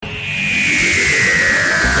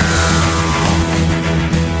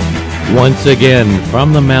Once again,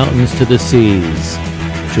 from the mountains to the seas,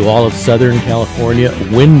 to all of Southern California,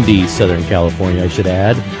 windy Southern California, I should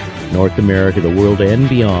add, North America, the world, and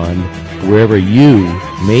beyond, wherever you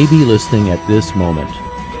may be listening at this moment.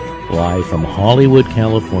 Live from Hollywood,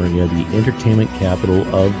 California, the entertainment capital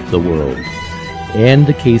of the world, and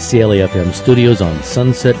the KCLA-FM studios on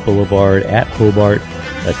Sunset Boulevard at Hobart,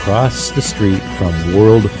 across the street from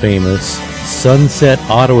world-famous Sunset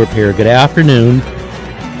Auto Repair. Good afternoon.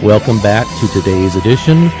 Welcome back to today's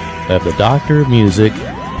edition of the Doctor of Music,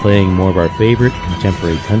 playing more of our favorite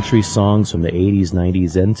contemporary country songs from the 80s,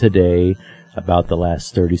 90s, and today, about the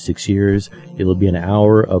last 36 years. It'll be an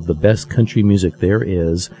hour of the best country music there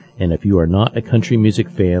is, and if you are not a country music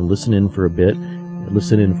fan, listen in for a bit,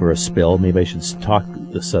 listen in for a spell. Maybe I should talk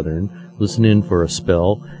the Southern. Listen in for a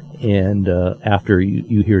spell, and after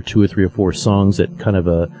you hear 2 or 3 or 4 songs that kind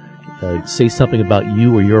of say something about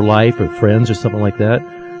you or your life or friends or something like that,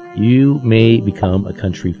 you may become a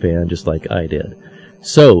country fan just like I did.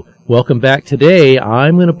 So, welcome back. Today,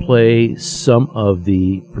 I'm going to play some of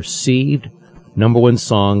the perceived #1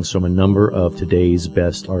 songs from a number of today's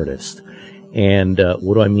best artists. And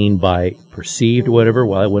what do I mean by perceived or whatever?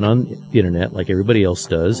 Well, I went on the internet like everybody else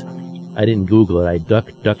does. I didn't Google it. I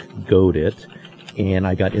DuckDuckGo'd it. And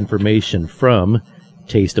I got information from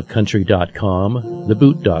tasteofcountry.com,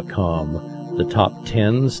 theboot.com,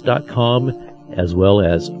 thetop10s.com, as well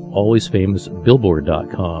as always famous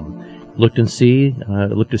billboard.com. Looked to see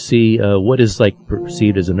what is like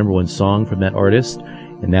perceived as a #1 song from that artist,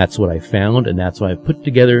 and that's what I found, and that's what I put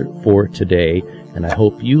together for today. And I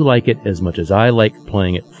hope you like it as much as I like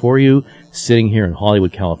playing it for you, sitting here in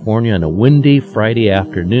Hollywood, California on a windy Friday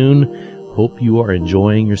afternoon. Hope you are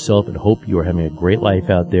enjoying yourself and hope you are having a great life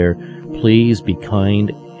out there. Please be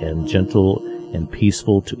kind and gentle and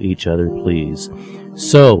peaceful to each other, please.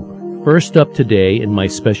 So, first up today in my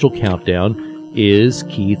special countdown is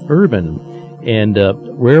Keith Urban. And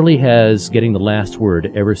rarely has getting the last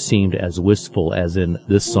word ever seemed as wistful as in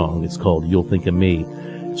this song. It's called You'll Think of Me.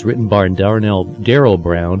 It's written by Darrell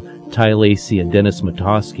Brown, Ty Lacey, and Dennis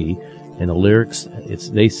Matosky. And the lyrics,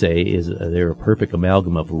 they say, they're a perfect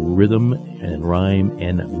amalgam of rhythm and rhyme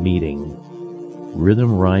and meaning.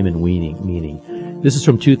 Rhythm, rhyme, and meaning. This is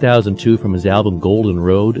from 2002 from his album Golden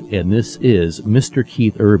Road, and this is Mr.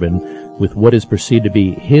 Keith Urban with what is perceived to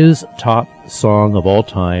be his top song of all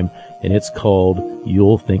time, and it's called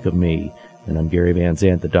You'll Think of Me. And I'm Gary Van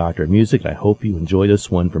Zandt, the Doctor of Music. I hope you enjoy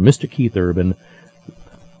this one from Mr. Keith Urban.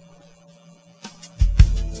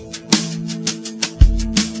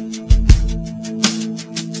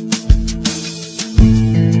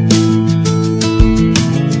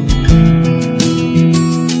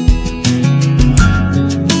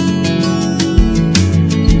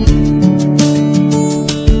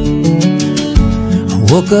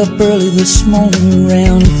 Woke up early this morning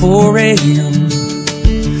around 4 a.m.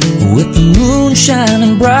 with the moon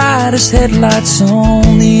shining bright as headlights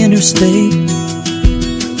on the interstate.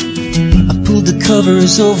 I pulled the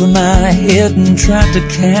covers over my head and tried to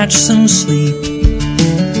catch some sleep,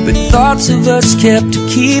 but thoughts of us kept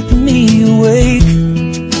keeping me awake.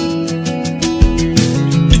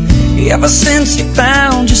 Ever since you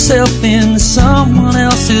found yourself in someone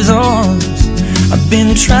else's arms, I've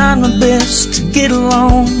been trying my best to get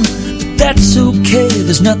along, but that's okay,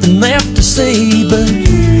 there's nothing left to say. But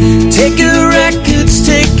take your records,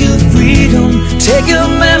 take your freedom, take your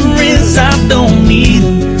memories, I don't need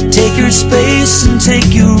them. Take your space and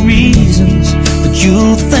take your reasons, but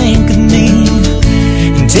you'll think of me.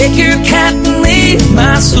 And take your cat and leave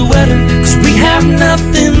my sweater, 'cause we have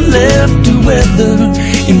nothing left to weather.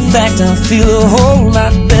 In fact, I feel a whole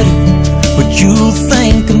lot better, but you'll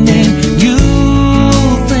think of me.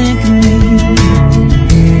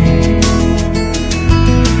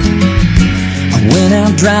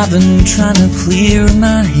 Out driving, trying to clear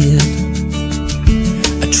my head.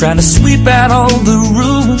 I try to sweep out all the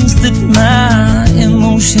ruins that my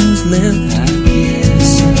emotions left.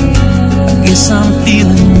 I guess I'm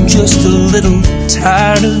feeling just a little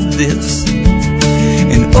tired of this,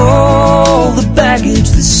 and all the baggage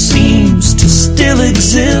that seems to still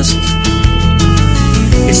exist.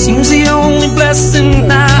 It seems the only blessing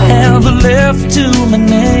I have left to my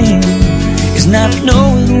name is not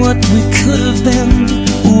knowing what we could have been,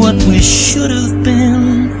 what we should have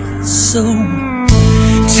been. So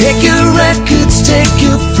take your records, take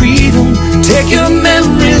your freedom, take your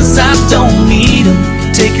memories, I don't need them.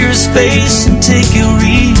 Take your space and take your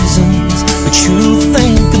reasons, but you'll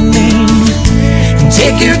think of me. And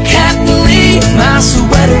take your cat and leave my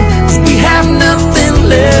sweater, 'cause we have nothing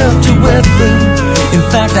left to weather. In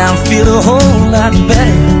fact, I'll feel a whole lot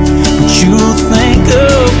better, that you think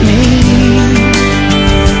of me.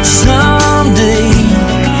 Someday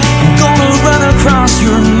I'm gonna run across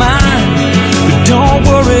your mind, but don't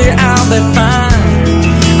worry, I'll be fine.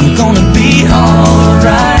 I'm gonna be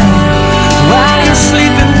alright while you're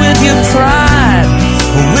sleeping with your pride,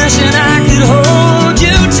 wishing I could hold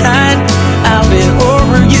you tight. I'll be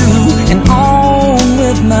over you and on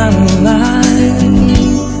with my life.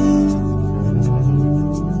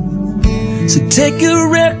 So take your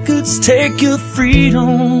records, take your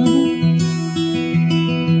freedom,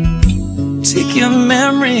 take your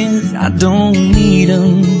memories, I don't need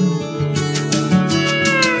them.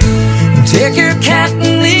 Take your cat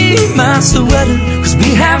and leave my sweater, 'cause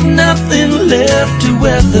we have nothing left to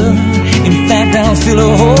weather. In fact, I'll feel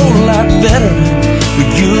a whole lot better when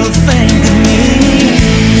you think of me.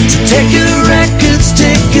 So take your records,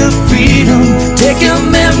 take your freedom, take your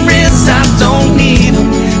memories, I don't need them.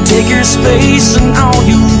 Take your space and all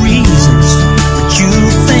your reasons, but you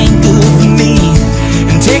think of me.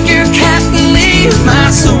 And take your cat and leave my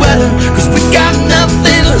sweater, 'cause we got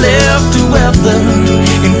nothing left to weather.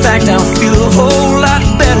 In fact, I'll feel a whole lot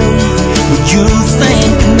better when you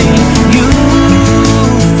think of me. You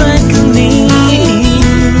think of me.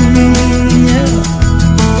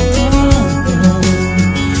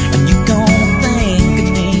 And you gonna think of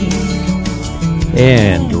me.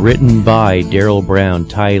 And written by Daryl Brown,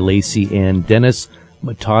 Ty Lacey, and Dennis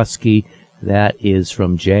Matosky. That is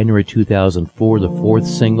from January 2004, the fourth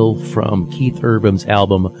single from Keith Urban's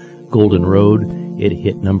album Golden Road. It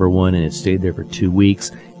hit number 1 and it stayed there for 2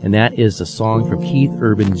 weeks. And that is a song from Keith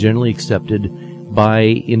Urban, generally accepted by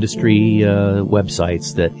industry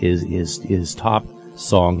websites, that is his top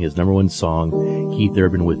song, his number 1 song, Keith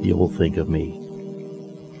Urban with You'll Think of Me.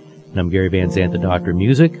 And I'm Gary Van Zandt, the Doctor of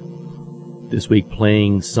Music. This week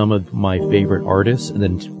playing some of my favorite artists and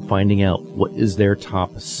then finding out what is their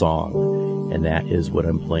top song. And that is what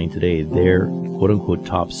I'm playing today, their quote-unquote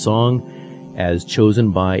top song, as chosen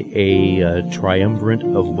by a triumvirate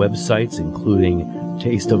of websites, including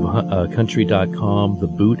tasteofcountry.com, The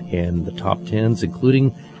Boot, and the Top Tens,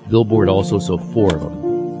 including Billboard also, so 4 of them.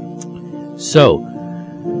 So,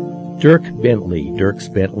 Dierks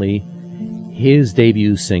Bentley, his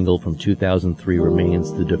debut single from 2003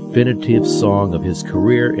 remains the definitive song of his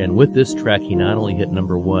career, and with this track he not only hit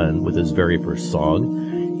number 1 with his very first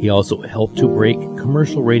song, he also helped to break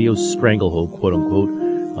commercial radio's stranglehold, quote-unquote,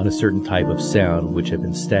 on a certain type of sound which had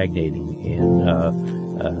been stagnating in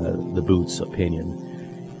the Boot's opinion.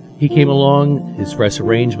 He came along, his fresh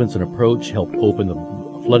arrangements and approach helped open the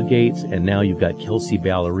floodgates, and now you've got Kelsea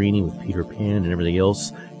Ballerini with Peter Pan and everything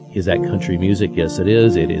else. Is that country music? Yes, it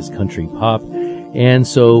is. It is country pop. And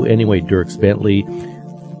so, anyway, Dierks Bentley,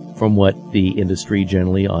 from what the industry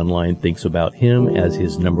generally online thinks about him, as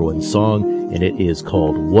his number 1 song, and it is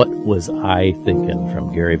called What Was I Thinking,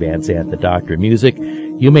 from Gary Van Zandt, the Doctor of Music.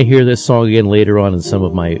 You may hear this song again later on in some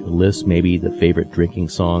of my lists, maybe the favorite drinking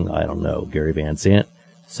song, I don't know. Gary Van Zandt,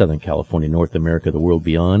 Southern California, North America, the world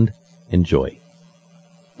beyond. Enjoy.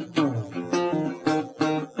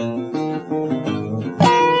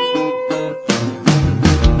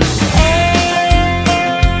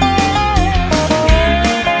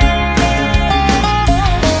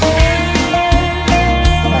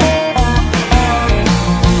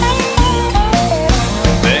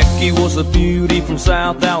 A beauty from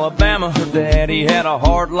South Alabama. Her daddy had a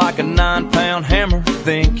heart like a 9-pound hammer.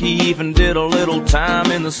 Think he even did a little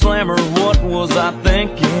time in the slammer. What was I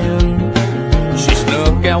thinking? She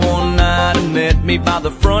snuck out one night and met me by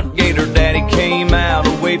the front gate. Her daddy came out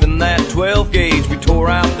waving that 12 gauge. We tore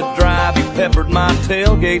out the drive, he peppered my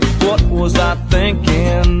tailgate. What was I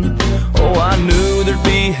thinking? Oh, I knew there'd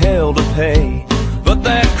be hell to pay, but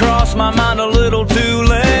that crossed my mind a little too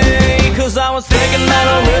late. 'Cause I was thinking about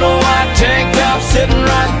a little white tank top sitting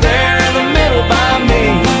right there in the middle by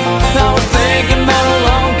me. I was thinking about a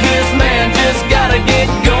long kiss, man, just gotta get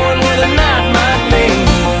going where the night might be.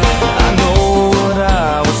 I know what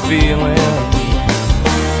I was feeling,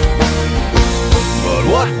 but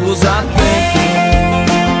what was I thinking?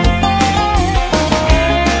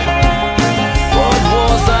 What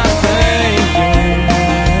was I thinking?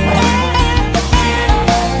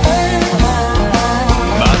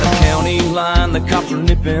 By the county line, the cops were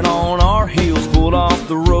nipping on our heels. Pulled off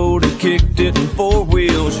the road and kicked it in 4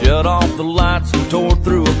 wheels. Shut off the lights and tore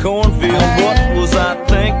through a cornfield. What was I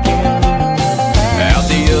thinking? Out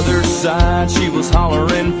the other side, she was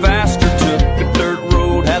hollering faster. Took a dirt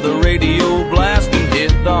road, had the radio blasting.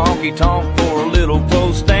 Hit the honky-tonk for a little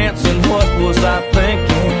close dancing. What was I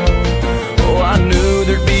thinking? Oh, I knew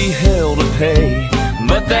there'd be hell to pay,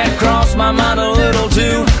 but that crossed my mind a little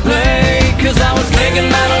too late. 'Cause I was thinking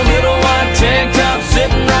about a little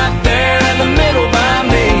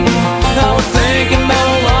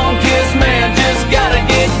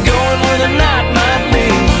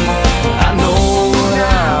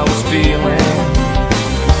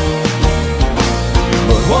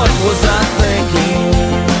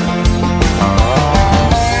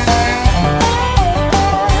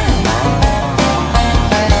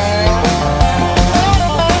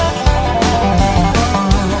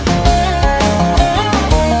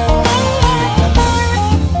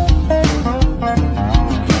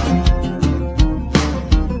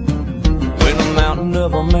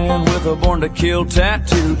kill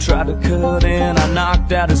tattoo. Tried to cut in, I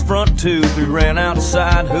knocked out his front tooth. We ran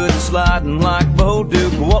outside, hood sliding like Bo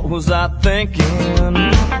Duke. What was I thinking?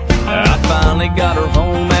 I finally got her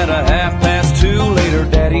home at 2:30. Later,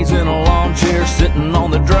 Daddy's in a lawn chair sitting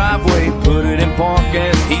on the driveway. Put it in park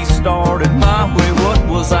as he started my way. What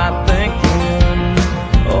was I thinking?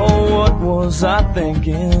 Oh, what was I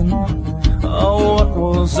thinking? Oh, what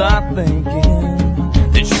was I thinking?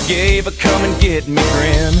 Then she gave a come and get me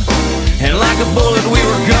grin, and like a bullet we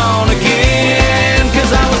were gone again.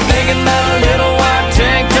 Cause I was thinking about a little white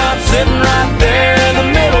tank top sitting right there in the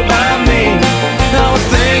middle by me. I was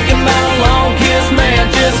thinking about a long kiss,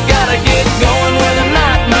 man, just gotta get going where the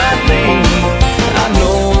night might be. I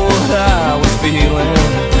know what I was feeling,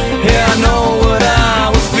 yeah, I know what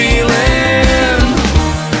I was feeling.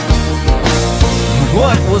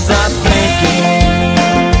 What was I thinking?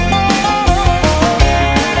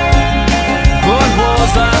 What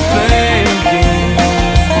was I thinking?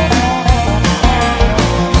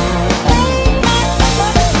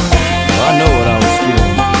 I know what I was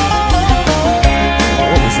feeling.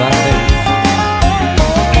 What was I thinking?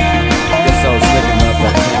 Guess I was thinking about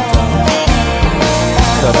that same time.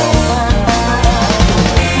 Cut off.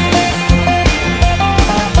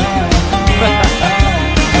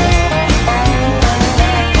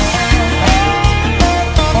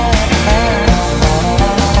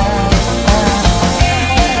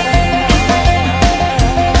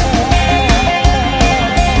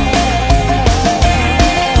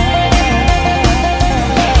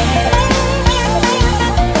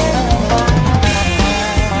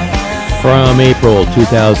 From April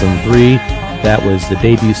 2003, that was the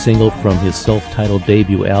debut single from his self-titled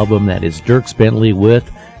debut album. That is Dierks Bentley with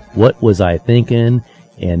What Was I Thinkin'?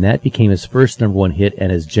 And that became his first #1 hit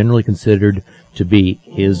and is generally considered to be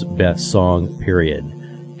his best song, period.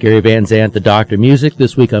 Gary Van Zandt, the Dr. Music.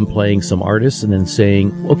 This week I'm playing some artists and then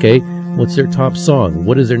saying, okay, what's their top song?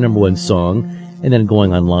 What is their #1 song? And then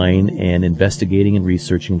going online and investigating and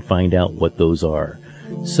researching and find out what those are.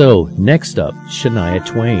 So, next up, Shania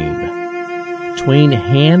Twain. Twain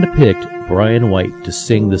handpicked Brian White to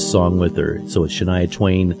sing this song with her. So it's Shania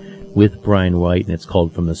Twain with Brian White, and it's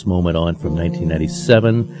called From This Moment On from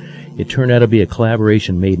 1997. It turned out to be a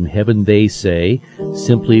collaboration made in heaven, they say.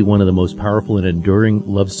 Simply one of the most powerful and enduring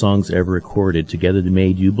love songs ever recorded. Together they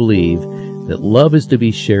made you believe that love is to be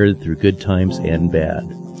shared through good times and bad.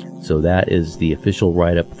 So that is the official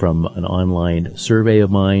write-up from an online survey of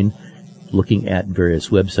mine, looking at various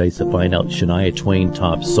websites to find out Shania Twain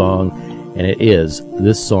top song. And it is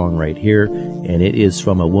this song right here, and it is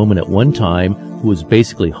from a woman at one time who was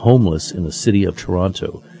basically homeless in the city of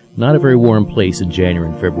Toronto. Not a very warm place in January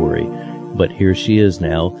and February, but here she is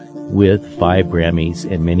now with 5 Grammys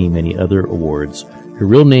and many, many other awards. Her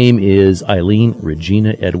real name is Eileen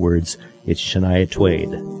Regina Edwards. It's Shania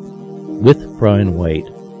Twain with Brian White,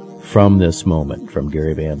 From This Moment, from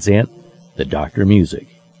Gary Van Zandt, the Dr. Music.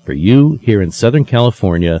 For you here in Southern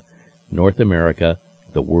California, North America,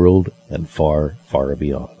 the world, and far, far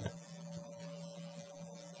beyond.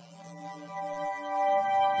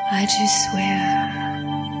 I just swear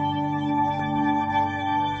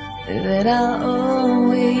that I'll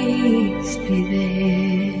always be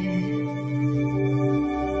there.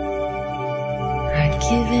 I'd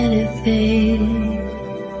give anything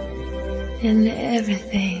and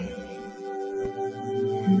everything,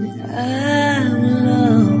 and I will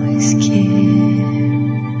always care.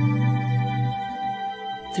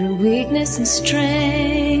 Through weakness and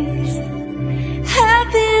strength,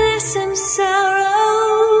 happiness and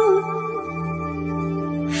sorrow,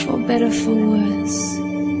 for better, for worse,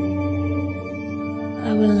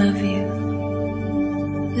 I will love you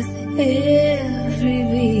with every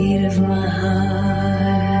beat of my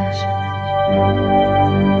heart.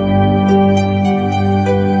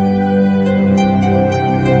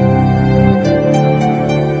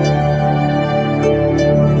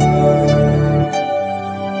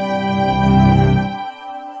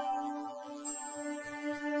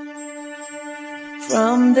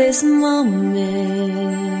 From this moment,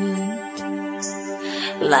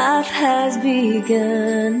 life has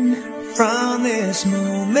begun. From this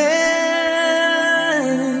moment,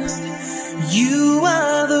 you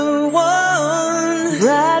are the one.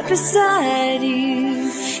 Right beside you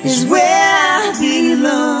Is where I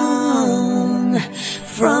belong.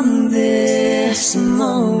 From this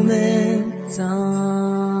moment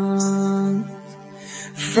on,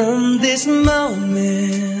 from this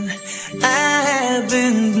moment, I have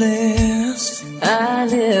been blessed. I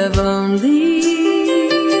live only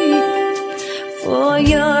for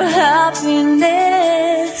your happiness,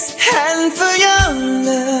 And for your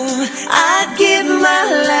love, I'd give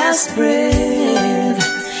my last breath.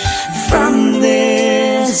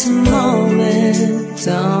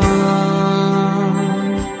 dawn.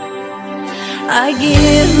 I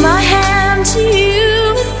give my hand to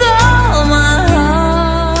you with all my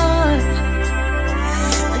heart.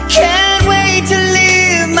 I can't wait to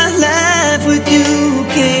live my life with you,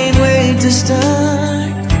 can't wait to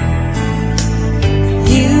start.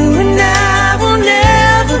 You and I will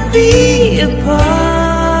never be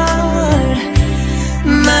apart.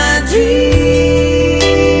 My dreams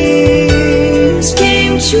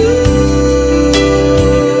came true.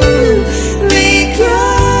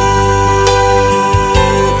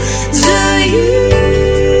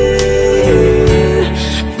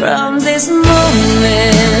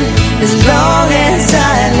 As long as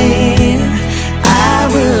I live, I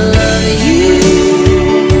will love you.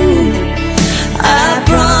 I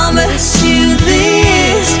promise you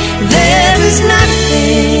this, there is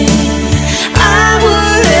nothing I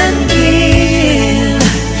wouldn't give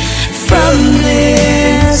from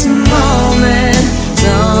this moment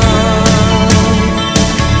on.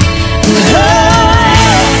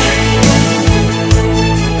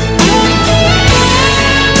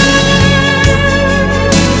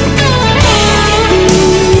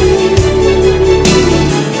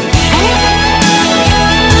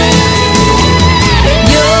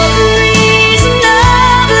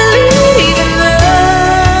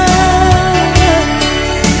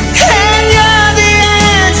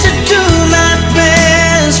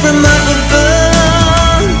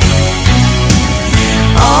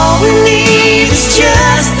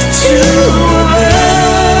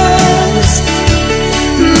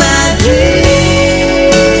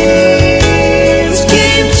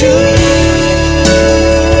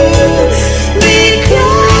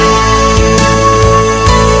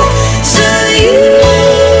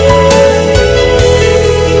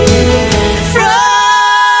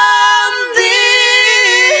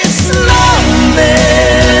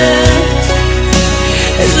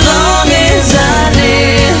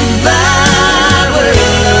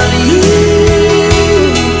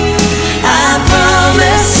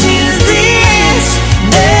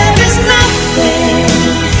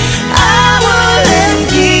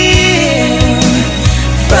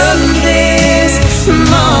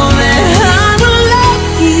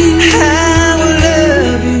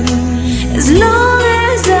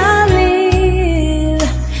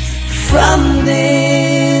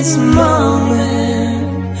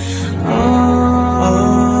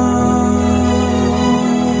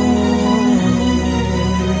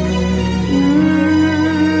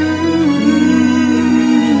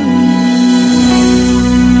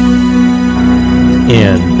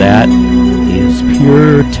 And that is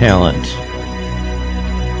pure talent.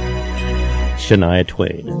 Shania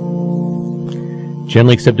Twain.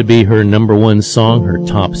 Generally accepted to be her number one song, her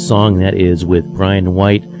top song. That is with Brian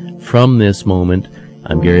White, From This Moment.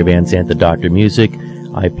 I'm Gary Van Sant, the Dr. Music.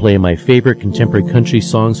 I play my favorite contemporary country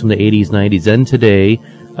songs from the 80s, 90s, and today,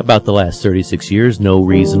 about the last 36 years. No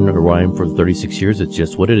reason or rhyme for 36 years. It's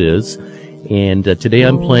just what it is. And today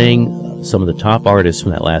I'm playing some of the top artists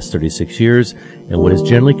from that last 36 years and what is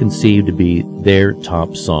generally conceived to be their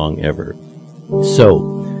top song ever. So,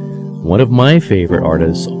 one of my favorite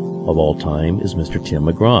artists of all time is Mr. Tim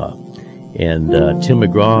McGraw. And Tim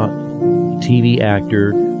McGraw, TV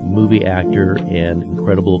actor, movie actor, and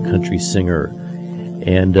incredible country singer.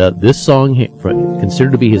 And this song,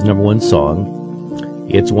 considered to be his number one song,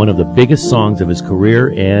 it's one of the biggest songs of his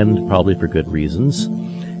career, and probably for good reasons.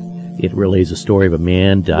 It relays a story of a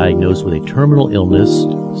man diagnosed with a terminal illness,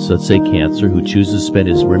 let's say cancer, who chooses to spend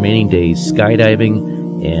his remaining days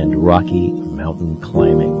skydiving and Rocky Mountain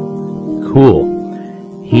climbing.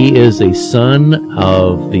 Cool. He is a son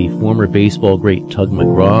of the former baseball great Tug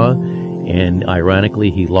McGraw, and ironically,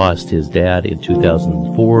 he lost his dad in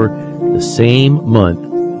 2004, the same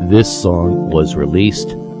month this song was released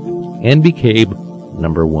and became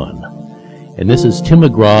number one. And this is Tim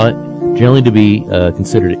McGraw, generally to be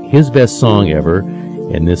considered his best song ever,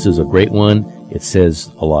 and this is a great one. It says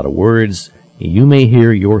a lot of words. You may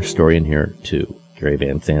hear your story in here too. Gary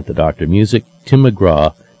Van Sant, the Dr. Music, Tim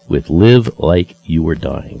McGraw with Live Like You Were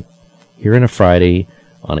Dying, here on a Friday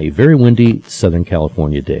on a very windy Southern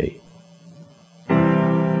California day.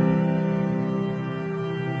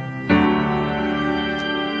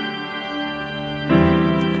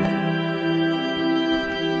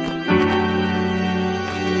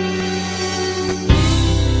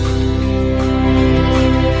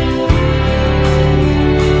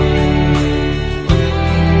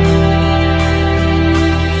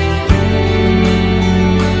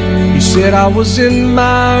 Said I was in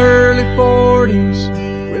my early 40s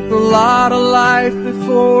with a lot of life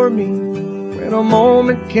before me, when a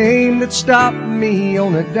moment came that stopped me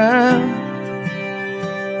on a dime.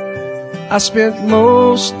 I spent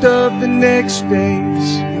most of the next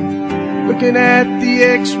days looking at the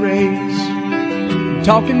x-rays,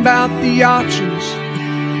 talking about the options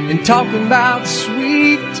and talking about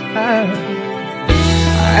sweet time.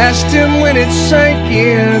 I asked him when it sank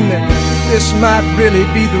in that this might really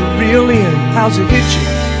be the real end. How's it hit you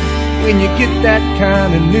when you get that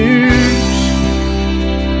kind of news?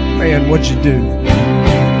 Man, what'd you do?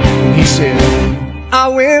 And he said, I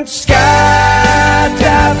went skydiving,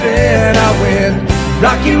 I went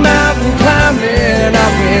Rocky Mountain climbing, I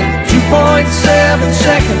went 2.7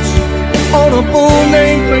 seconds on a bull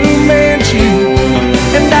named Blue Manchu.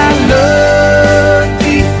 And I looked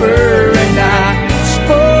deeper and I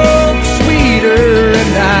spoke sweeter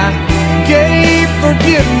and I gave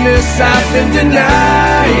forgiveness I've been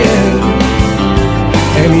denying.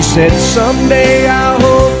 And he said, someday I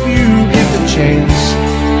hope you get the chance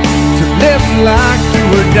to live like you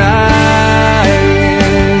were dying.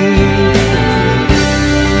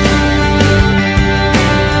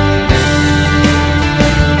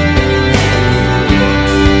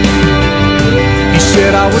 He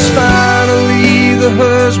said I was finally the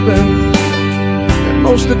husband that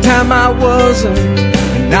most of the time I wasn't,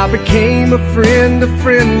 and I became a friend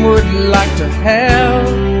would like to have.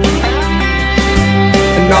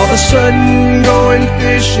 And all of a sudden going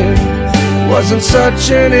fishing wasn't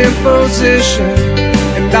such an imposition.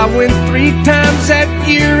 And I went 3 times that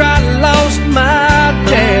year, I lost my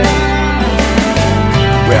dad.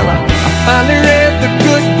 Well, I finally read the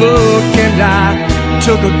good book and I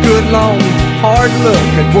took a good long hard look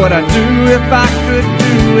at what I'd do if I could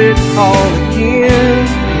do it all again.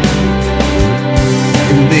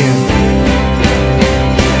 And then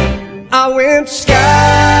I went skydiving,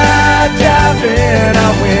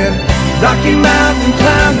 I went Rocky Mountain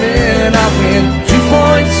climbing, I went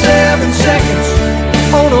 2.7 seconds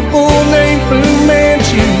on a bull named Blue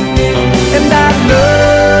Manchu. And I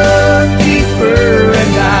looked deeper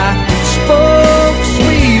and I spoke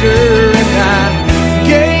sweeter and I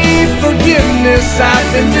gave forgiveness I've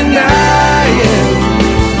been denying.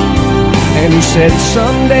 And he said,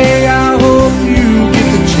 someday I hope you get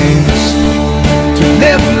the chance to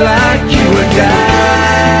live like you were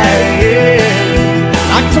dying.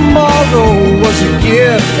 Like tomorrow was a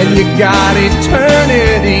gift and you got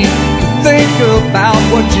eternity to think about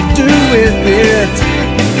what you do with it.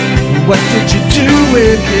 What did you do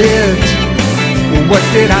with it? What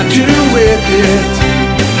did I do with it?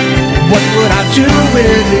 What would I do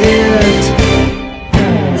with it?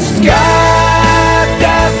 Skydiving,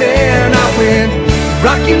 I went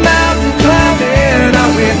Rocky Mountain climbing, I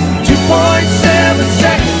went 2.7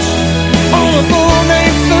 seconds on a bull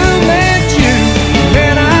named Blue Manchu.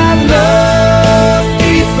 And I looked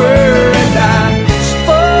deeper and I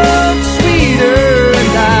spoke sweeter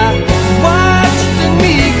and I watched an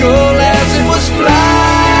eagle as it was flying.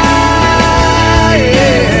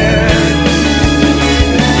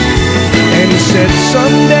 And he said,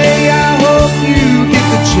 someday I hope you get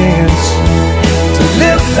the chance to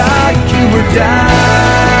live like you were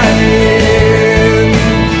dying.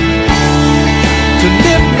 To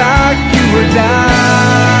live like you were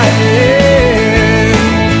dying.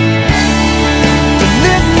 To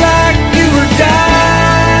live like you were dying.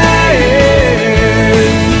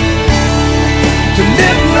 To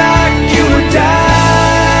live like you were dying.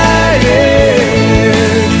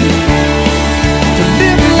 To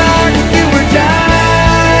live like you were dying.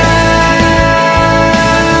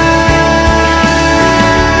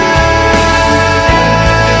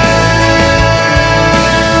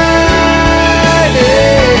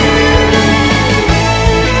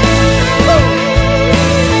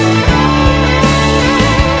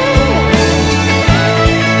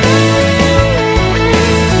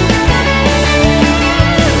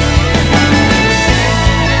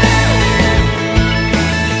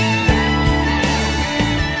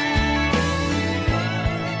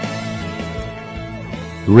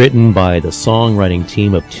 Written by the songwriting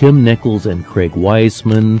team of Tim Nichols and Craig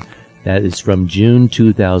Weisman. That is from June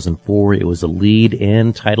 2004. It was a lead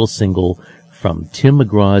and title single from Tim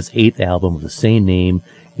McGraw's 8th album of the same name.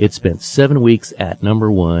 It spent 7 weeks at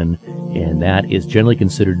 #1, and that is generally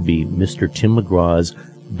considered to be Mr. Tim McGraw's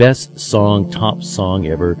best song, top song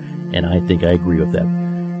ever, and I think I agree with that.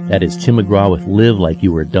 That is Tim McGraw with Live Like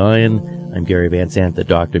You Were Dying. I'm Gary Van Sant, the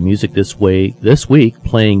Doctor of Music this week,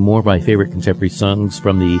 playing more of my favorite contemporary songs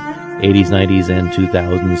from the 80s, 90s, and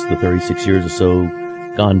 2000s, the 36 years or so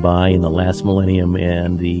gone by in the last millennium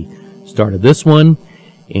and the start of this one.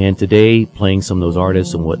 And today, playing some of those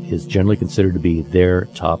artists and what is generally considered to be their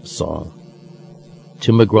top song.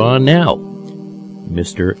 Tim McGraw now,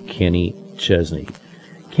 Mr. Kenny Chesney.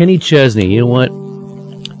 Kenny Chesney, you know what?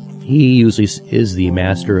 He usually is the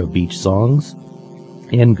master of beach songs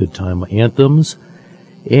and good time anthems.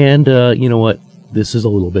 And you know what? This is a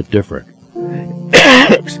little bit different.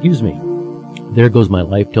 Excuse me. There Goes My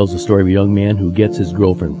Life tells the story of a young man who gets his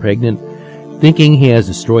girlfriend pregnant, thinking he has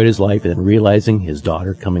destroyed his life, and then realizing his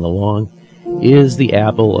daughter coming along is the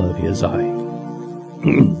apple of his eye.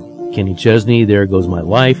 Kenny Chesney, There Goes My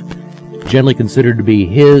Life, generally considered to be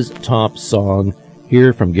his top song.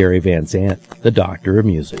 Here from Gary Van Sant, the Doctor of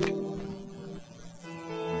Music.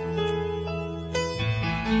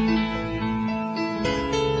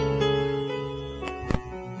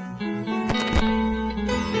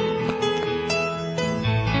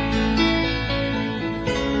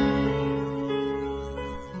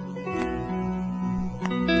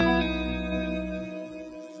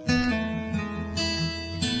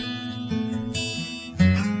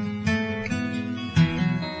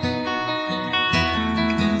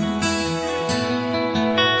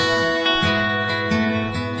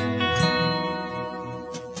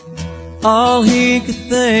 All he could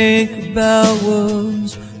think about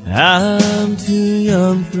was, I'm too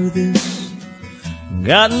young for this.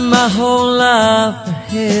 Got my whole life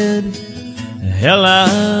ahead. Hell,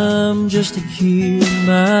 I'm just a kid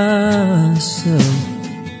myself.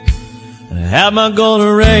 How am I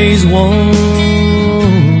gonna raise one?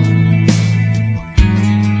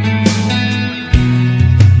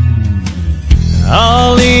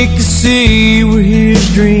 All he could see were his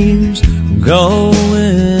dreams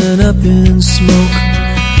going up in smoke.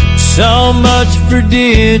 So much for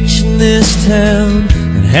ditching this town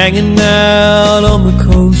and hanging out on the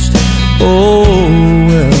coast. Oh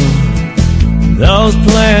well, those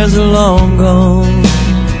plans are long gone.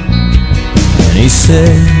 And he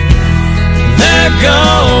said, there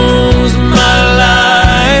goes my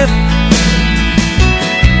life.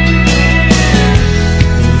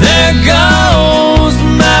 There goes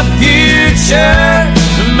my future,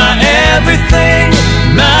 my everything.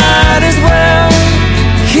 Might as well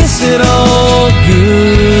kiss it all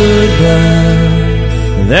goodbye.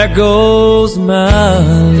 There goes my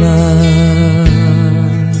life.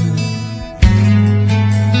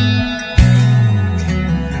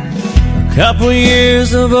 A couple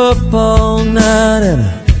years of up all night and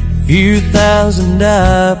a few thousand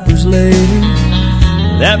diapers later,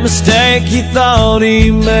 that mistake he thought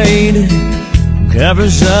he made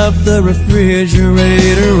covers up the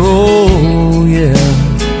refrigerator. Oh yeah,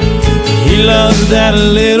 he loves that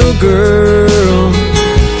little girl.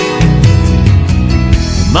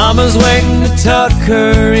 Mama's waiting to tuck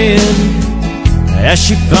her in as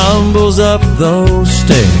she fumbles up those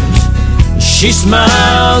stairs. She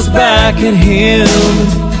smiles back at him,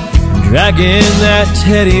 dragging that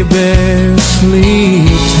teddy bear. Sleep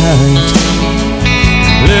tight,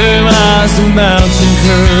 blue eyes and bouncing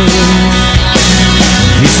curls.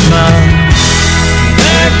 He smiles,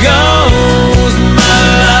 there goes my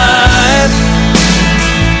life.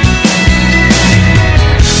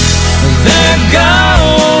 There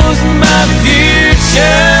goes my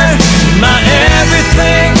future, my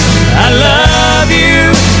everything. I love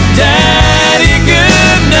you, Daddy,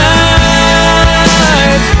 good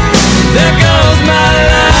night. There goes my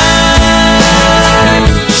life.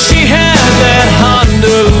 She had that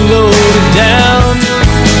Honda loaded down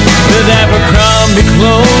with Abercrombie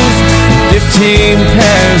clothes, 15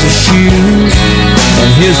 pairs of shoes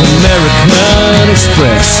on his American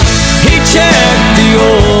Express. He checked the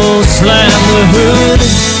oil, slammed the hood,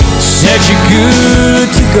 said you're good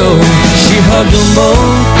to go. She hugged them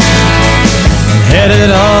both and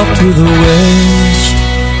headed off to the West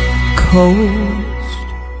Coast.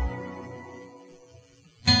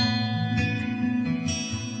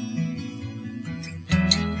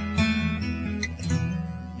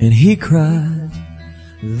 And he cried,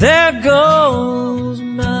 there goes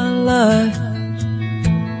my life.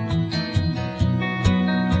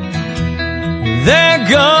 There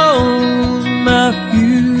goes my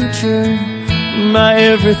future, my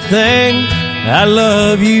everything. I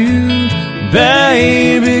love you,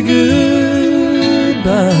 baby,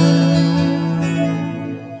 goodbye.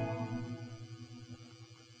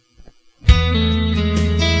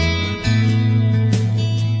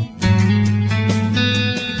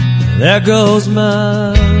 There goes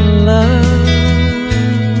my life.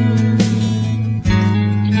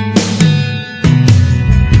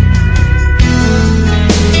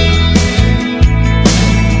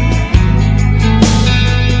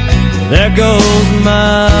 There goes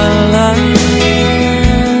my life.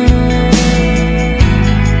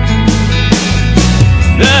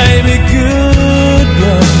 Baby,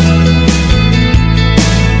 goodbye.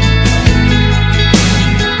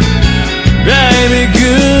 Baby,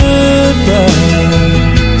 goodbye.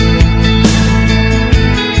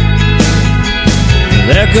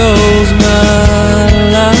 goes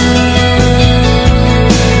my life.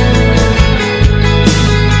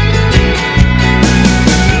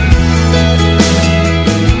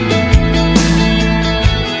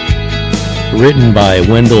 Written by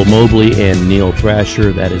Wendell Mobley and Neil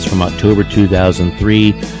Thrasher. That is from October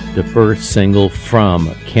 2003, the first single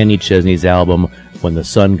from Kenny Chesney's album, When the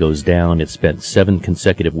Sun Goes Down. It spent 7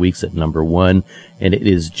 consecutive weeks at number 1, and it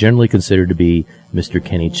is generally considered to be Mr.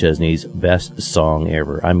 Kenny Chesney's best song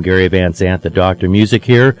ever. I'm Gary Van Sant, the Dr. Music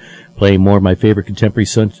here, playing more of my favorite contemporary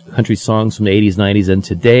country songs from the 80s, 90s, and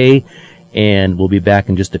today. And we'll be back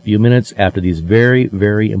in just a few minutes after these very,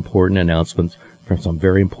 very important announcements from some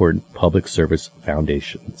very important public service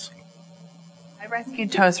foundations. I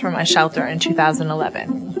rescued Toes from a shelter in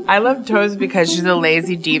 2011. I love Toes because she's a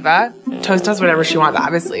lazy diva. Toes does whatever she wants,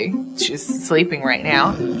 obviously. She's sleeping right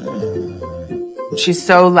now. She's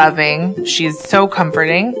so loving. She's so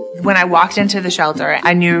comforting. When I walked into the shelter,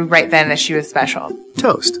 I knew right then that she was special.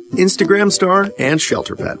 Toast, Instagram star, and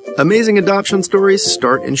shelter pet. Amazing adoption stories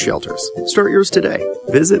start in shelters. Start yours today.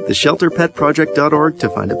 Visit theshelterpetproject.org to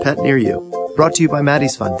find a pet near you. Brought to you by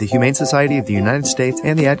Maddie's Fund, the Humane Society of the United States,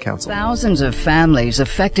 and the Ad Council. Thousands of families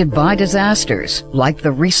affected by disasters, like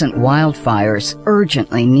the recent wildfires,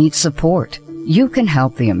 urgently need support. You can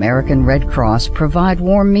help the American Red Cross provide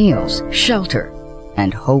warm meals, shelter,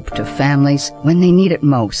 and hope to families when they need it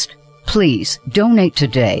most. Please donate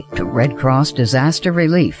today to Red Cross Disaster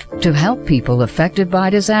Relief to help people affected by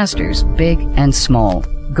disasters, big and small.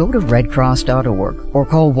 Go to redcross.org or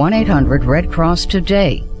call 1-800-RED-CROSS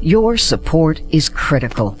today. Your support is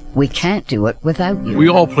critical. We can't do it without you. We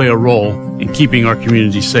all play a role in keeping our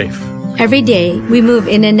community safe. Every day, we move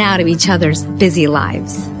in and out of each other's busy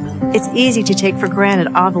lives. It's easy to take for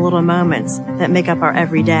granted all the little moments that make up our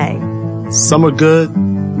everyday. Some are good,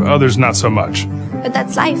 others not so much. But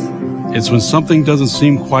that's life. It's when something doesn't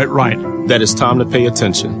seem quite right that it's time to pay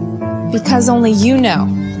attention. Because only you know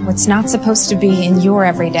what's not supposed to be in your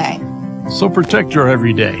everyday. So protect your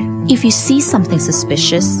everyday. If you see something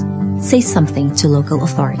suspicious, say something to local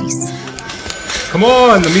authorities. Come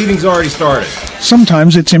on, the meeting's already started.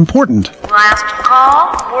 Sometimes it's important. Last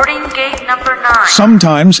call, boarding gate number 9.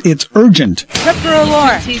 Sometimes it's urgent. Trip for a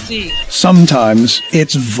lure. Sometimes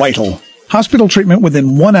it's vital. Hospital treatment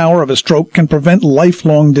within 1 hour of a stroke can prevent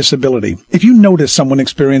lifelong disability. If you notice someone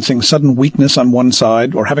experiencing sudden weakness on one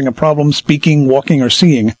side or having a problem speaking, walking, or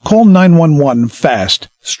seeing, call 911 fast.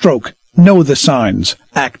 Stroke. Know the signs.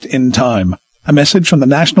 Act in time. A message from the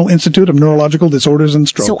National Institute of Neurological Disorders and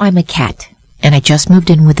Stroke. So I'm a cat, and I just moved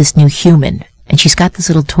in with this new human, and she's got this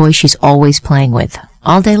little toy she's always playing with,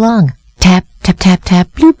 all day long. Tap, tap, tap, tap,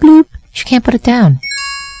 bloop, bloop. She can't put it down.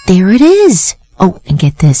 There it is. Oh, and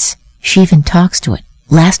get this. She even talks to it.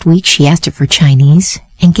 Last week she asked it for Chinese,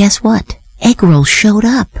 and guess what? Egg rolls showed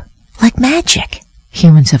up. Like magic.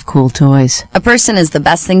 Humans have cool toys. A person is the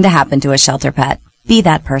best thing to happen to a shelter pet. Be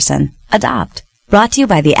that person. Adopt. Brought to you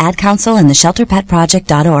by the Ad Council and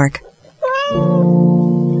theshelterpetproject.org.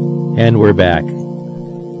 And we're back.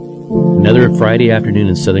 Another Friday afternoon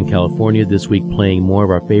in Southern California, this week playing more of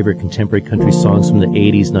our favorite contemporary country songs from the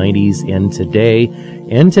 80s, 90s, and today.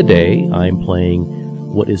 And today I'm playing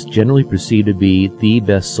what is generally perceived to be the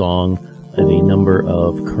best song of a number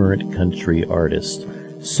of current country artists.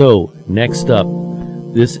 So, next up,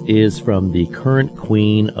 this is from the current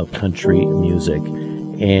queen of country music.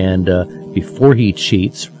 And Before He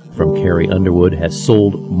Cheats, from Carrie Underwood, has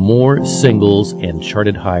sold more singles and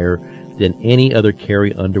charted higher than any other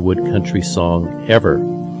Carrie Underwood country song ever.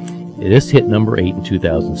 This hit number 8 in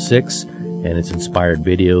 2006, and it's inspired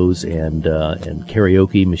videos and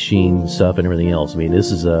karaoke machine stuff and everything else. I mean,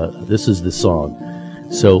 this is the song.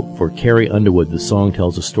 So for Carrie Underwood, the song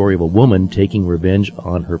tells the story of a woman taking revenge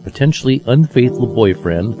on her potentially unfaithful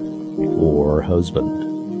boyfriend or husband.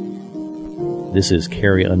 This is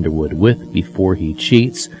Carrie Underwood with Before He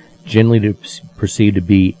Cheats, generally perceived to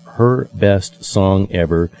be her best song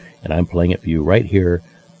ever, and I'm playing it for you right here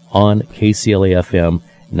on KCLA-FM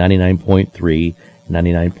 99.3,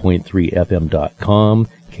 99.3fm.com,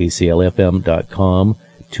 kclfm.com,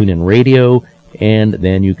 TuneIn Radio, and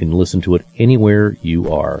then you can listen to it anywhere you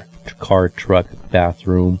are. Car, truck,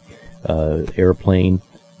 bathroom, airplane.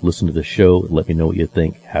 Listen to the show. Let me know what you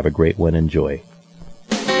think. Have a great one. Enjoy.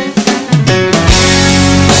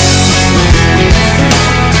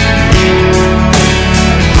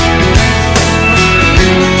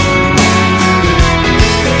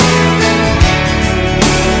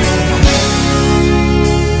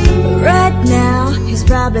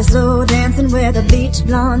 Probably slow dancing with a beach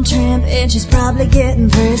blonde tramp, and she's probably getting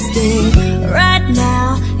thirsty. Right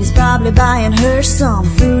now, he's probably probably buying her some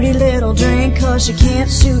fruity little drink, 'cause she can't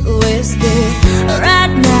shoot whiskey. Right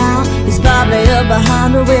now, he's probably up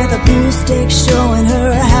behind her with a pool stick, showing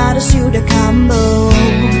her how to shoot a combo.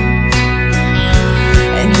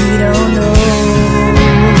 And he don't know.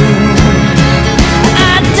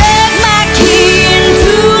 I dug my key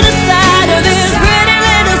into the side of this pretty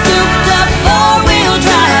little souped-up four-wheel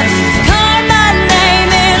drive, carved my name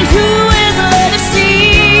into his leather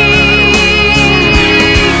seats.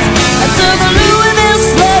 I took a Louisville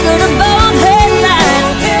Slugger to both headlights,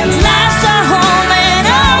 slashed our home and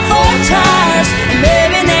all four tires. And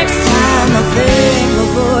maybe next time I'll think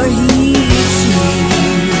before he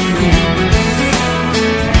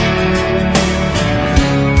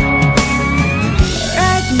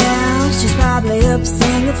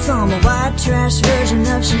some white trash version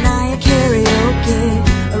of Shania karaoke.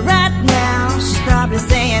 Right now, she's probably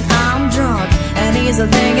saying I'm drunk, and he's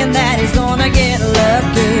thinking that he's gonna get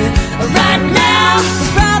lucky. Right now, he's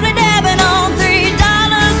probably dabbing on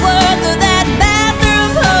 $3 worth of that bathroom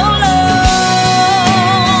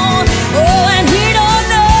polo. Oh, and he don't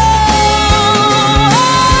know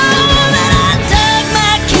that I dug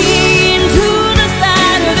my key into the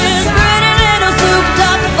side of this pretty little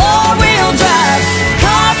souped-up four-wheel drive,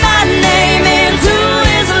 name into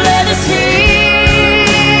his leather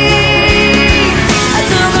seats. I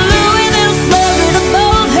took a Louisville Slugger to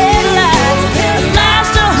both headlights,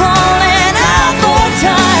 slashed a hole in all four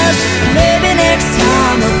tires. Maybe next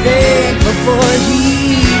time I'll think before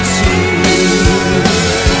he cheats.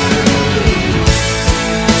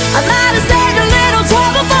 I might have saved a little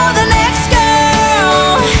trouble for the next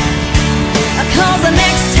girl, 'cause the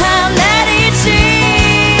next time that he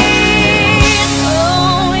cheats,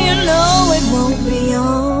 oh, you know it won't be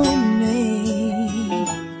on me.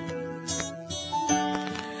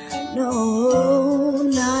 No,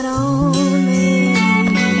 not on me.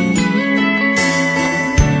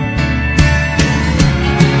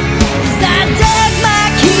 'Cause I dug my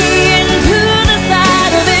key into the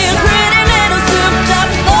side of his pretty little souped-up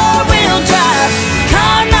four-wheel drive,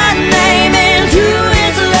 carved my name into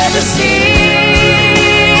his leather seats.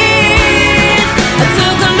 I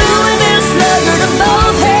took a Louisville Slugger to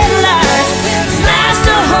both headlights, slashed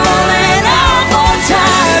a hole in all four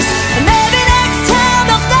tires. And maybe next time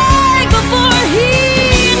I'll think before he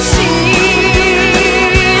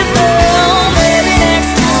cheats. Oh, maybe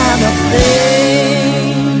next time I'll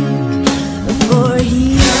think before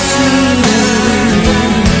he cheats.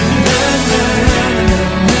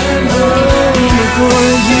 Oh, before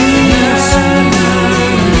he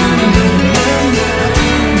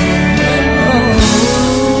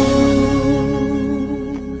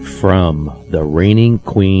From the reigning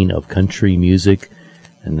queen of country music,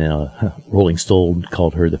 and Rolling Stone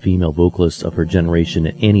called her the female vocalist of her generation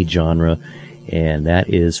in any genre, and that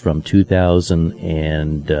is from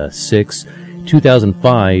 2006.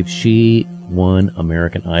 2005, she won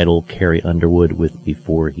American Idol, Carrie Underwood with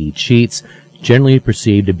Before He Cheats, generally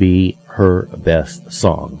perceived to be her best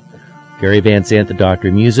song. Gary Van Sant, the Doctor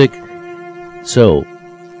of Music. So,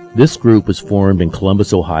 this group was formed in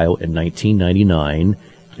Columbus, Ohio in 1999.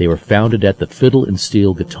 They were founded at the Fiddle and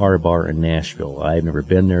Steel Guitar Bar in Nashville. I've never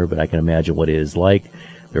been there, but I can imagine what it is like.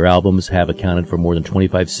 Their albums have accounted for more than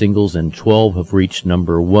 25 singles, and 12 have reached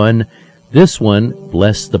 #1. This one,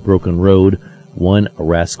 Bless the Broken Road, won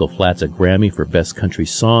Rascal Flatts a Grammy for Best Country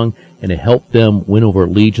Song, and it helped them win over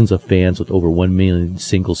legions of fans with over 1 million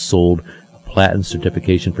singles sold, a platinum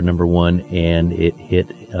certification for #1, and it hit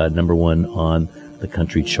 #1 on the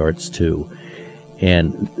country charts too.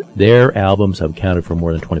 And their albums have accounted for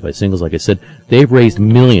more than 25 singles. Like I said, they've raised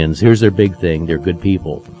millions. Here's their big thing. They're good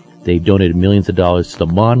people. They've donated millions of dollars to the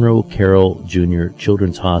Monroe Carroll Jr.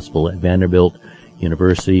 Children's Hospital at Vanderbilt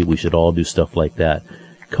University. We should all do stuff like that.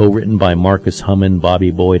 Co-written by Marcus Hummon,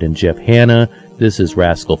 Bobby Boyd, and Jeff Hanna. This is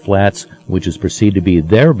Rascal Flatts, which is perceived to be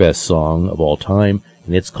their best song of all time,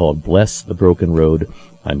 and it's called Bless the Broken Road.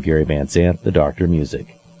 I'm Gary Van Sant, the Doctor of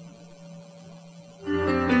Music.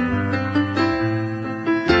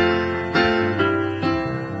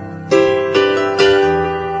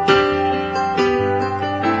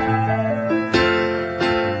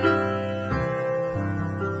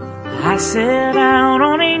 I set out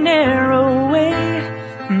on a narrow way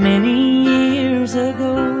many years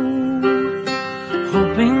ago,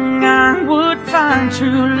 hoping I would find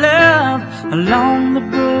true love along the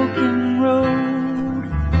broken road.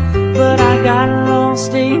 But I got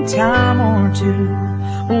lost a time or two,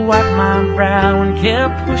 wiped my brow and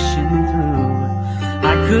kept pushing through.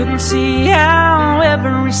 I couldn't see how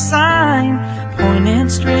every sign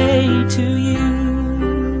pointed straight to you.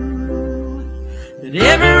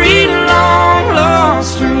 Every long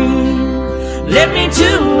lost dream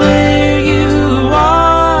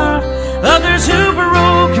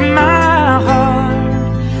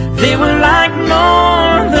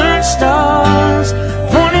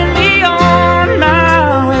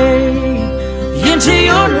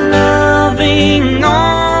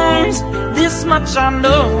much I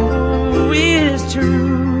know is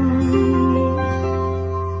true,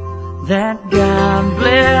 that God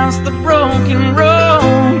bless the broken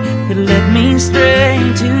road that led me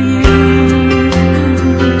straight to you.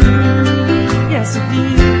 Yes, it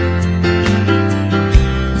did.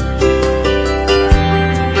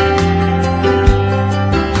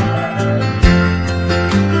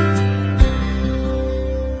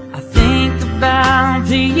 I think about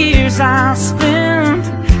the years I spent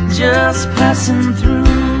just passing through.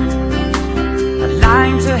 I'd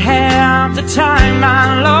like to have the time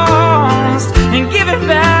I lost and give it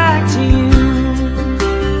back to you,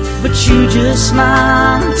 but you just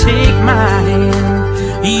smile and take my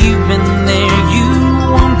hand. You've been there, you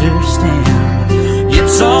understand.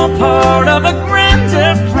 It's all part of a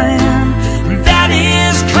grander plan that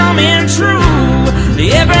is coming true.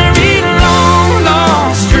 Every long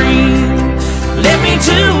lost dream led me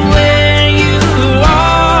to where you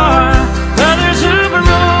are. Others who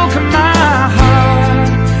broke my heart,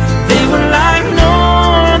 they were like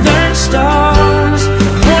northern stars,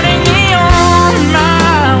 pointing me on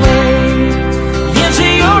my way into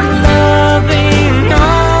your loving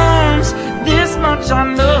arms. This much I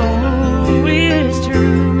know is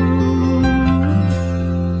true,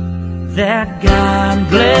 that God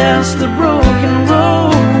bless the broken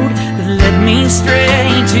road that led me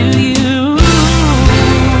straight to you.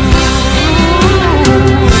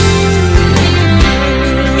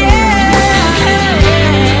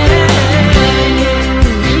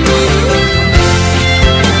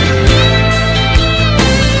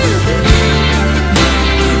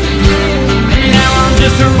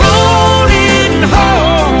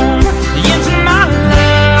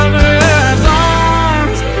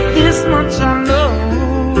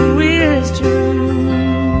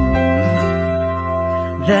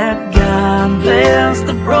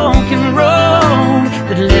 Broken road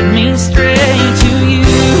that led me straight to you.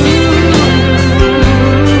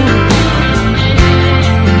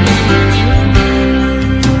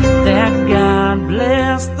 That God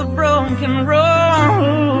bless the broken road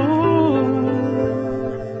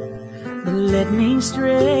that led me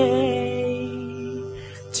straight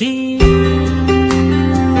to you.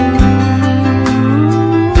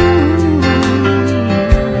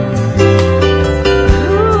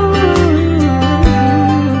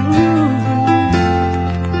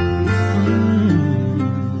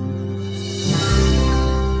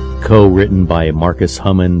 Co-written by Marcus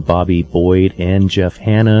Hummon, Bobby Boyd, and Jeff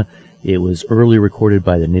Hanna. It was early recorded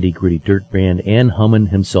by the Nitty Gritty Dirt Band, and Hummon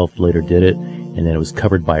himself later did it, and then it was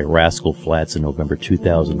covered by Rascal Flatts in November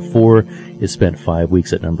 2004. It spent 5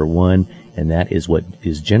 weeks at number 1, and that is what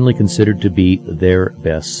is generally considered to be their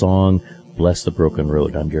best song, Bless the Broken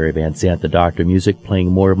Road. I'm Gary Van Sant, the Doctor of Music,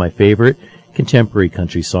 playing more of my favorite contemporary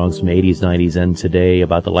country songs from the 80s, 90s, and today,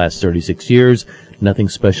 about the last 36 years. Nothing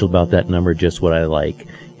special about that number, just what I like.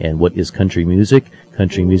 And what is country music?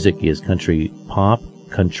 Country music is country pop,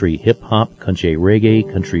 country hip-hop, country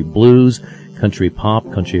reggae, country blues, country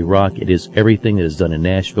pop, country rock. It is everything that is done in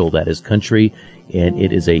Nashville that is country, and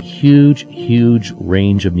it is a huge, huge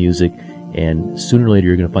range of music. And sooner or later,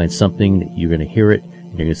 you're going to find something that you're going to hear it,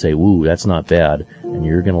 and you're going to say, "Ooh, that's not bad," and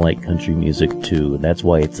you're going to like country music too. And that's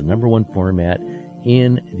why it's the number one format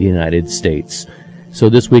in the United States. So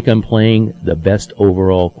this week I'm playing the best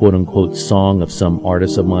overall quote-unquote song of some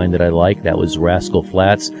artist of mine that I like. That was Rascal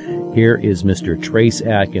Flatts. Here is Mr. Trace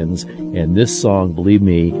Atkins, and this song, believe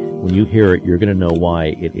me, when you hear it, you're going to know why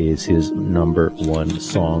it is his number one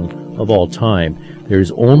song of all time.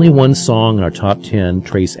 There's only one song in our top 10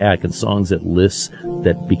 Trace Atkins songs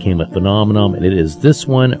that became a phenomenon, and it is this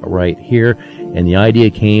one right here. And the idea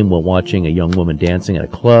came while watching a young woman dancing at a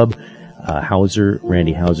club.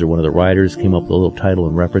 Randy Houser, one of the writers, came up with a little title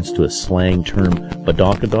in reference to a slang term,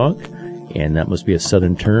 badonkadonk, and that must be a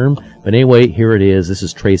southern term. But anyway, here it is. This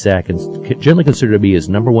is Trace Atkins, generally considered to be his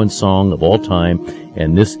number one song of all time,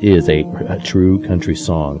 and this is a true country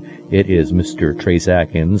song. It is Mr. Trace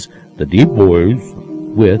Atkins, the Deep Boys,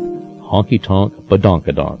 with Honky Tonk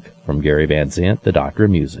Badonkadonk, from Gary Van Sant, the Doctor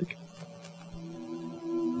of Music.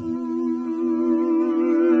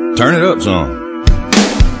 Turn it up some.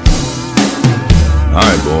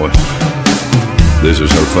 Alright, boys. This is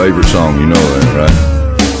her favorite song, you know that, right?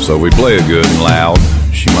 So we play it good and loud,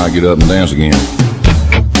 she might get up and dance again.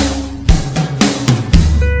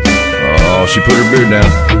 Oh, she put her beard down.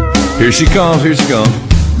 Here she comes, here she comes.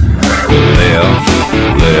 Left,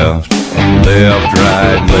 left, left,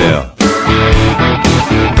 right, left.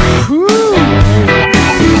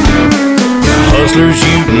 Hustlers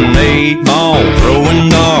shooting 8-ball, throwing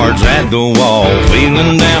darts at the wall,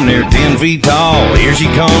 feeling down there 10 feet tall. Here she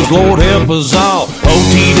comes, Lord help us all.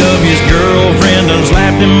 OTW's girlfriend done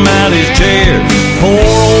slapped him out his chair. Poor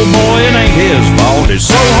old boy, it ain't his fault. It's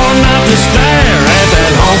so hard not to stare at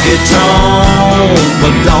that honky-tonk,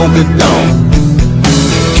 but donk-a-donk.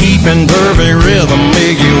 Keeping perfect rhythm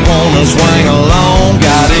make you wanna swing along.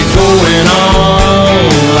 Got it going on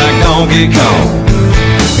like Donkey Kong.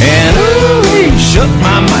 And ooh, shut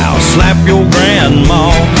my mouth, slap your grandma.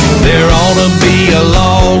 There ought to be a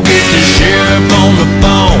law, get the sheriff on the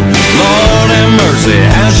phone. Lord have mercy,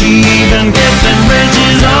 how she even get them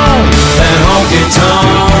bridges on? That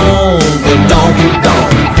honky-tonk, the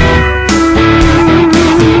donkey-donk.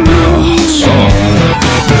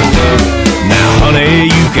 Now honey,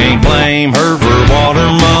 you can't blame her for what her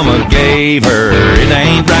mama gave her. It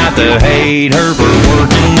ain't right to hate her for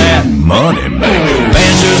working that money, baby.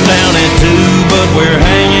 Band's just down at 2, but we're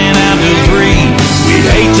hanging out till 3. We'd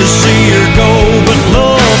hate to see her go, but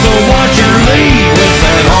love to watch her leave with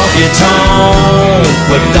that honky-tonk,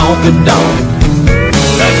 but donk-a-donk.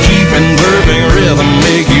 That keeping perfect rhythm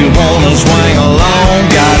make you wanna swing along.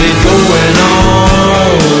 Got it going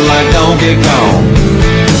on like Donkey Kong.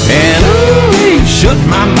 And ooh, shut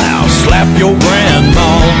my mouth, slap your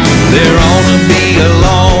grandma. There ought to be a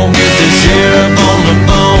law, get the sheriff on the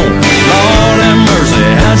phone. Lord have mercy,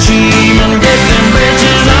 how'd she even get them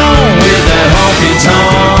bitches on? With that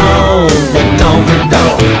honky-tonk, but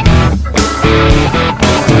donk-a-donk.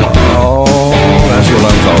 Oh, that's what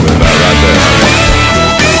I'm talking about right there.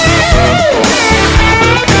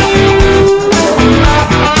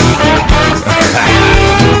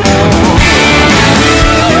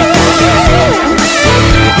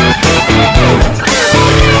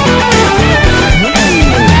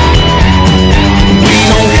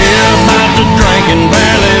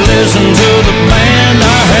 Barely listen to the band.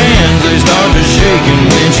 Our hands, they start to shaking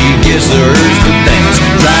when she gets the urge to dance,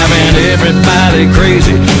 driving everybody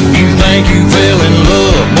crazy. You think you fell in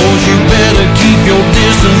love, boys, you better keep your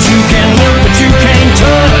distance. You can look, but you can't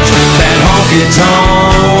touch that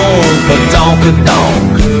honky-tonk, but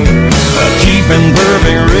donk-a-donk. Keeping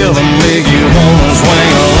perfect rhythm make you wanna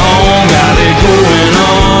swing along. Got it going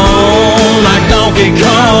on like Donkey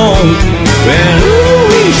Kong. And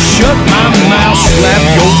ooh, shut my mouth, slap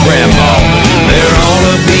your grandma. There ought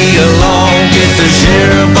to be a law, get the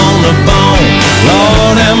sheriff on the phone.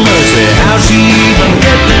 Lord have mercy, how she even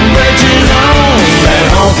get them bridges on? That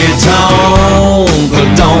honky-tonk, the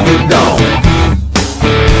donk-a-donk.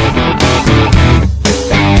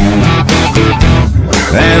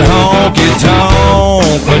 That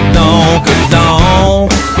honky-tonk, the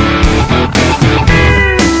donk-a-donk.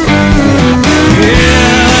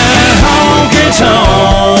 Yeah, that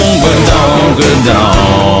honky-tonk, but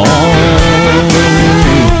donk-a-donk.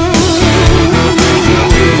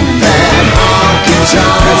 That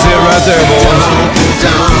honky-tonk. That's it right there, boys.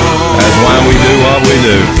 That's why we do what we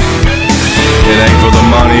do. It ain't for the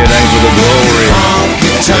money, it ain't for the glory,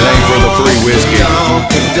 it ain't for the free whiskey.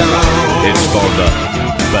 It's for the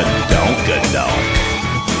badonka-donk.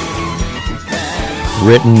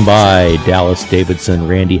 Written by Dallas Davidson,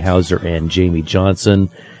 Randy Houser, and Jamie Johnson.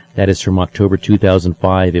 That is from October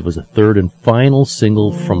 2005. It was the third and final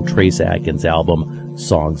single from Trace Atkins' album,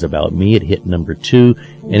 Songs About Me. It hit number 2,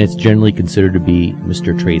 and it's generally considered to be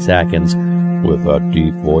Mr. Trace Atkins, with a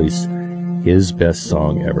deep voice, his best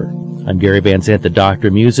song ever. I'm Gary Van Sant, the Doctor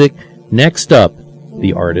of Music. Next up,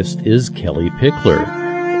 the artist is Kellie Pickler,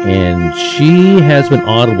 and she has been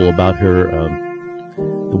audible about her,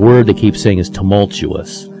 the word they keep saying is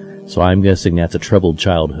tumultuous. So I'm guessing that's a troubled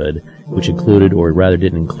childhood, which included, or rather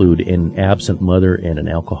didn't include, an absent mother and an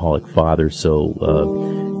alcoholic father. So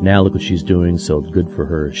now look what she's doing, so good for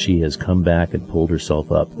her. She has come back and pulled herself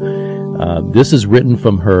up. This is written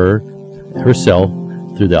from herself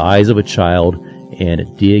through the eyes of a child, and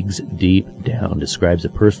it digs deep down, describes the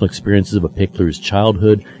personal experiences of a Pickler's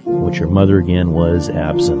childhood in which her mother again was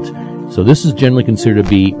absent. So this is generally considered to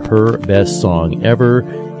be her best song ever,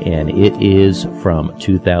 and it is from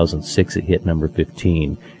 2006. It hit number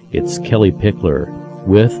 15. It's Kellie Pickler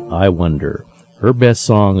with I Wonder, her best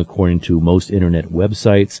song according to most internet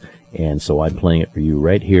websites, and so I'm playing it for you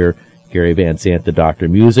right here. Gary Van Sant, the Doctor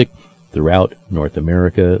of Music, throughout North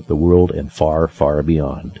America, the world, and far, far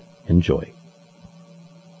beyond. Enjoy.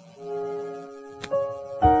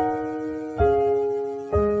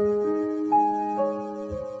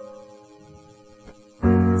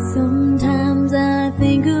 Sometimes I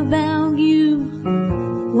think about you,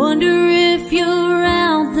 wonder if you're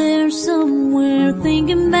out there somewhere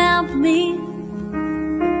thinking about me.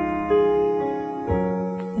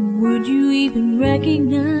 And would you even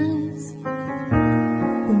recognize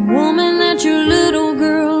the woman that your little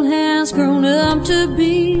girl has grown up to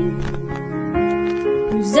be?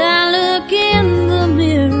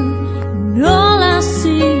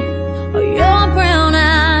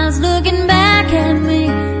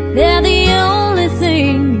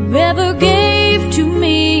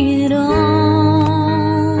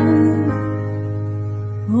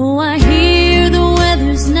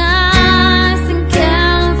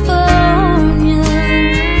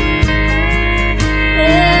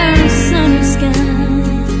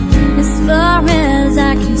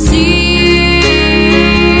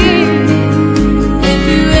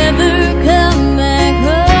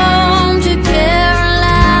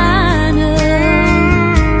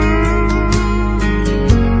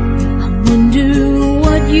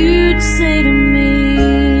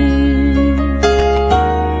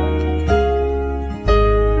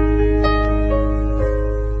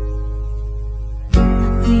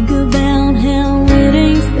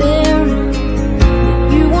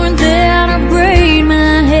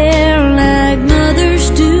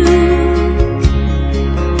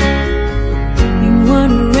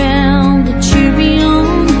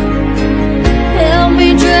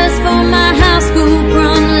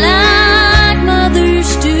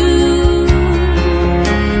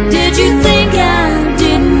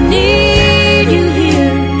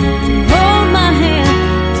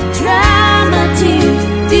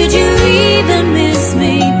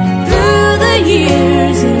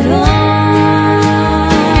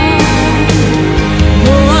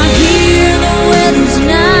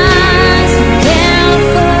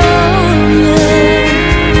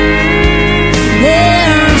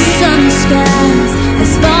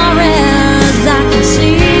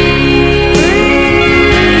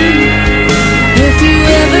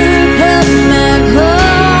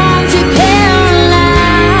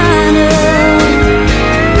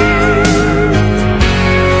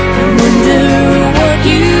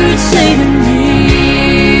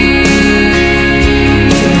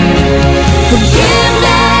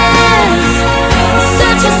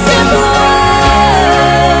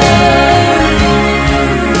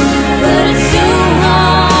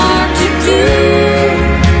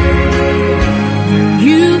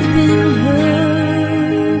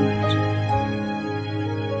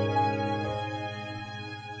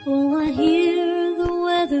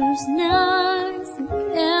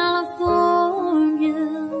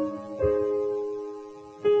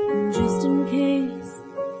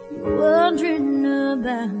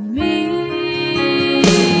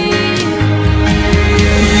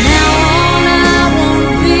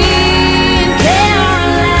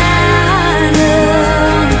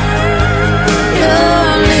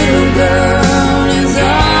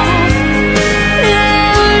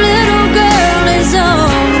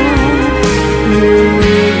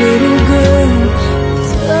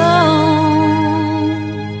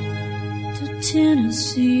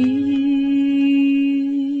 Tennessee.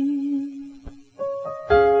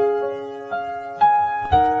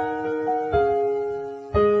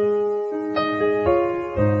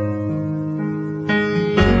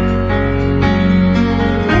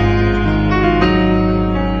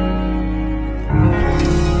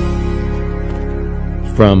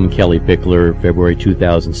 From Kelly Pickler, February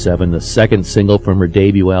 2007, the second single from her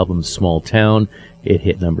debut album, Small Town. It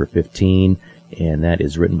hit number 15, and that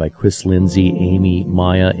is written by Chris Lindsay, Amy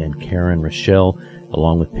Maya, and Karen Rochelle,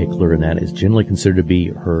 along with Pickler, and that is generally considered to be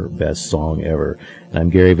her best song ever. And I'm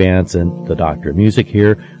Gary Vance, and the Doctor of Music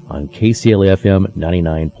here on KCLA-FM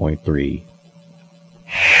 99.3.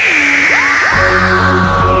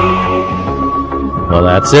 Well,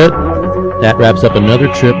 that's it. That wraps up another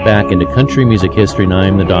trip back into country music history, and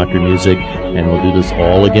I'm the Doctor of Music, and we'll do this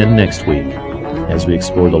all again next week as we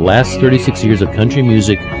explore the last 36 years of country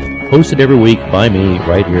music, hosted every week by me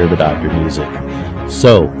right here at the Doctor of Music.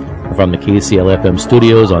 So, from the KCL-FM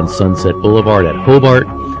studios on Sunset Boulevard at Hobart,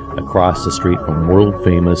 across the street from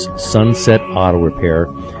world-famous Sunset Auto Repair,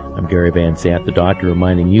 I'm Gary Van Sant, the Doctor,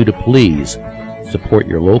 reminding you to please support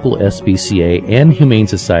your local SPCA and Humane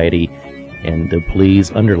Society, and to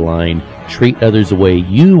please underline, treat others the way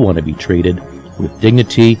you want to be treated, with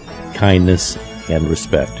dignity, kindness, and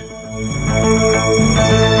respect.